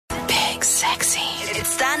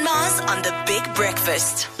It's Stan Mars on The Big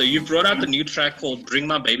Breakfast. So you brought out the new track called Bring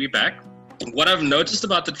My Baby Back. What I've noticed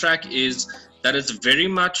about the track is that it's very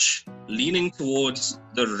much leaning towards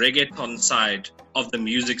the reggaeton side of the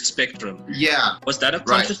music spectrum. Yeah. Was that a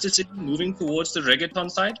conscious decision, moving towards the reggaeton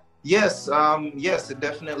side? Yes, yes, it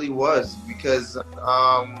definitely was, because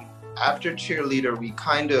after Cheerleader, we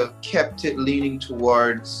kind of kept it leaning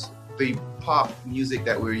towards the pop music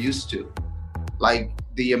that we're used to, like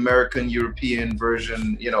the American European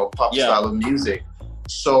version, pop style of music.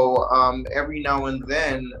 So every now and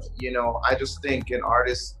then, I just think an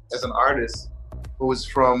artist who is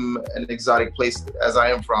from an exotic place as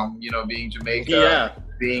I am from, being Jamaica,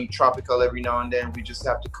 being tropical, every now and then we just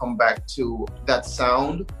have to come back to that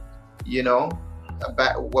sound,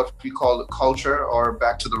 back what we call the culture, or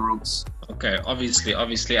back to the roots. Okay,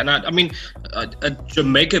 obviously. And I mean,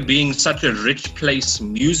 Jamaica being such a rich place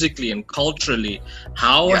musically and culturally,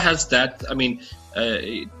 how has that, I mean,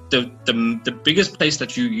 the biggest place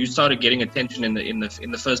that you started getting attention in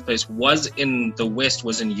the first place was in the West,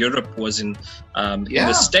 was in Europe, was in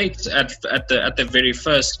the States at the very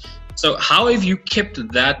first. So how have you kept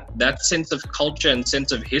that sense of culture and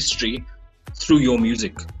sense of history through your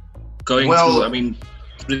music, through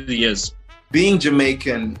the years? Being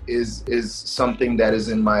Jamaican is something that is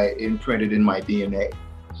imprinted in my DNA.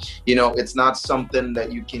 It's not something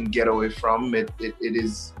that you can get away from.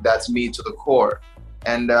 That's me to the core.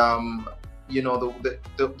 And the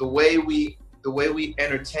way we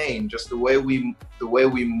entertain, just the way we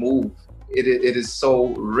move, it is so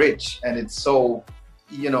rich, and it's so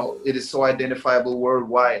it is so identifiable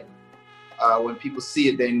worldwide. When people see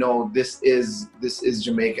it, they know this is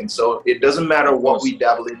Jamaican. So it doesn't matter what we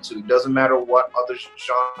dabble into. It doesn't matter what other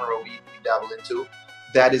genre we dabble into.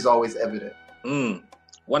 That is always evident.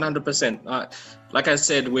 100%. Like I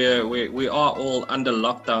said, we are all under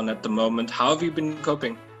lockdown at the moment. How have you been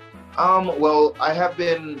coping? Well, I have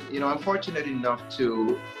been, I'm fortunate enough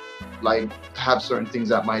to have certain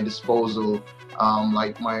things at my disposal,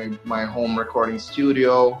 like my home recording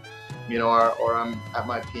studio, or I'm at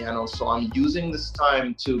my piano. So I'm using this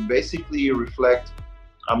time to basically reflect.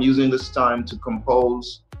 I'm using this time to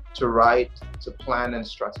compose, to write, to plan and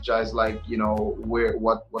strategize,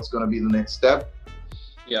 what's going to be the next step.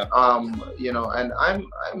 Yeah. And I'm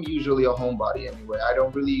usually a homebody anyway. I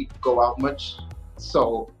don't really go out much,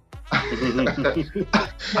 so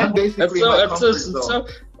I'm basically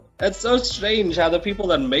It's so strange how the people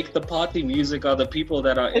that make the party music are the people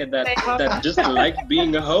that are that just like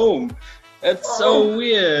being home. It's so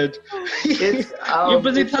weird. You're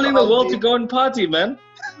busy telling the world to go and party, man.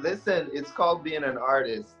 Listen, it's called being an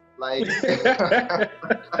artist.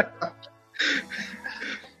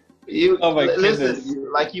 You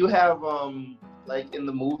have in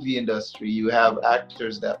the movie industry, you have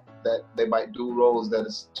actors that they might do roles that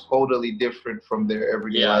is totally different from their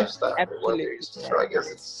everyday lifestyle. What they're used to. So I guess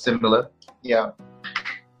it's similar. Yeah.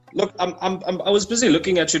 Look, I was busy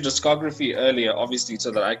looking at your discography earlier, obviously,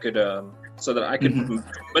 so that I could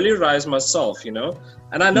familiarize myself,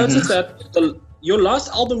 And I noticed that your last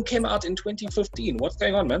album came out in 2015. What's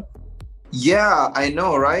going on, man? Yeah, I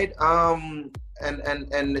know, right?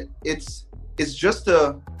 And it's just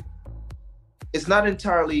it's not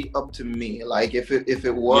entirely up to me. Like if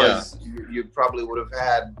it was, you probably would have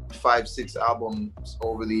had 5-6 albums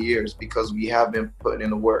over the years, because we have been putting in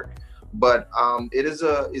the work. But it's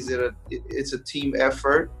a team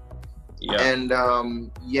effort. Yeah. And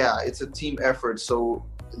it's a team effort. So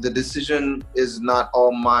the decision is not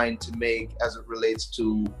all mine to make as it relates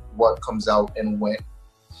to what comes out and when.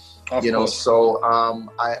 Of course. So I'm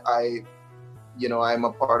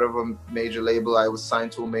a part of a major label. I was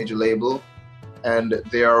signed to a major label, and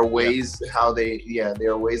there are ways how they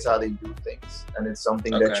do things, and it's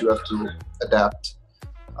something that you have to adapt.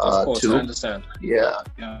 Of course, I understand. Yeah.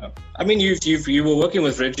 I mean, you were working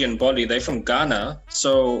with Reggie and Bolly. They're from Ghana,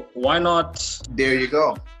 so why not? There you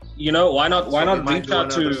go. Why not reach out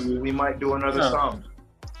to? We might do another song.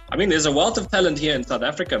 I mean, there's a wealth of talent here in South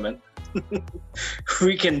Africa, man.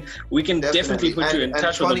 we can definitely put you in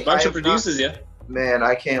touch with a bunch of producers. Man,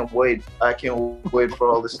 I can't wait. I can't wait for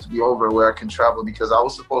all this to be over, where I can travel, because I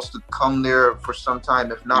was supposed to come there for some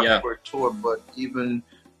time, if not for a tour, but even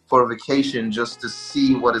for a vacation, just to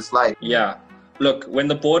see what it's like. Yeah. Look, when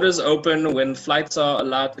the borders open, when flights are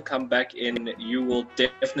allowed to come back in, you will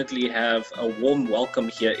definitely have a warm welcome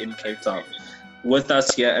here in Cape Town with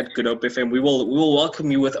us here at Good Hope FM. We will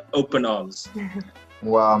welcome you with open arms.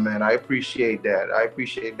 Wow, man, I appreciate that.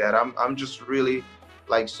 I'm just really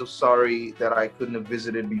so sorry that I couldn't have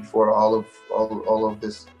visited before all of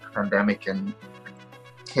this pandemic and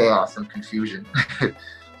chaos and confusion.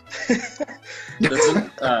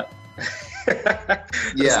 Listen, Yeah.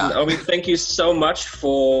 listen, Omi, thank you so much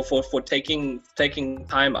for taking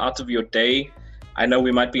time out of your day. I know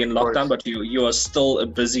we might be in lockdown, but you are still a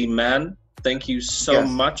busy man. Thank you so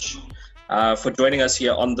much for joining us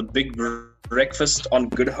here on the Big Breakfast on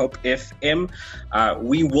Good Hope FM.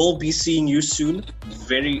 We will be seeing you soon,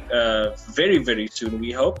 very very soon,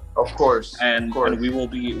 we hope. Of course. And we will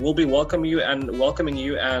be welcoming you,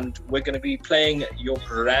 and we're going to be playing your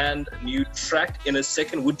brand new track in a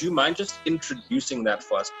second. Would you mind just introducing that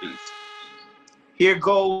for us, please? Here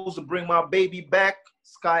goes to Bring My Baby Back.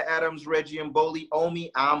 Sky Adams, Reggie and Boli,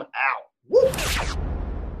 Omi, I'm out. Woo!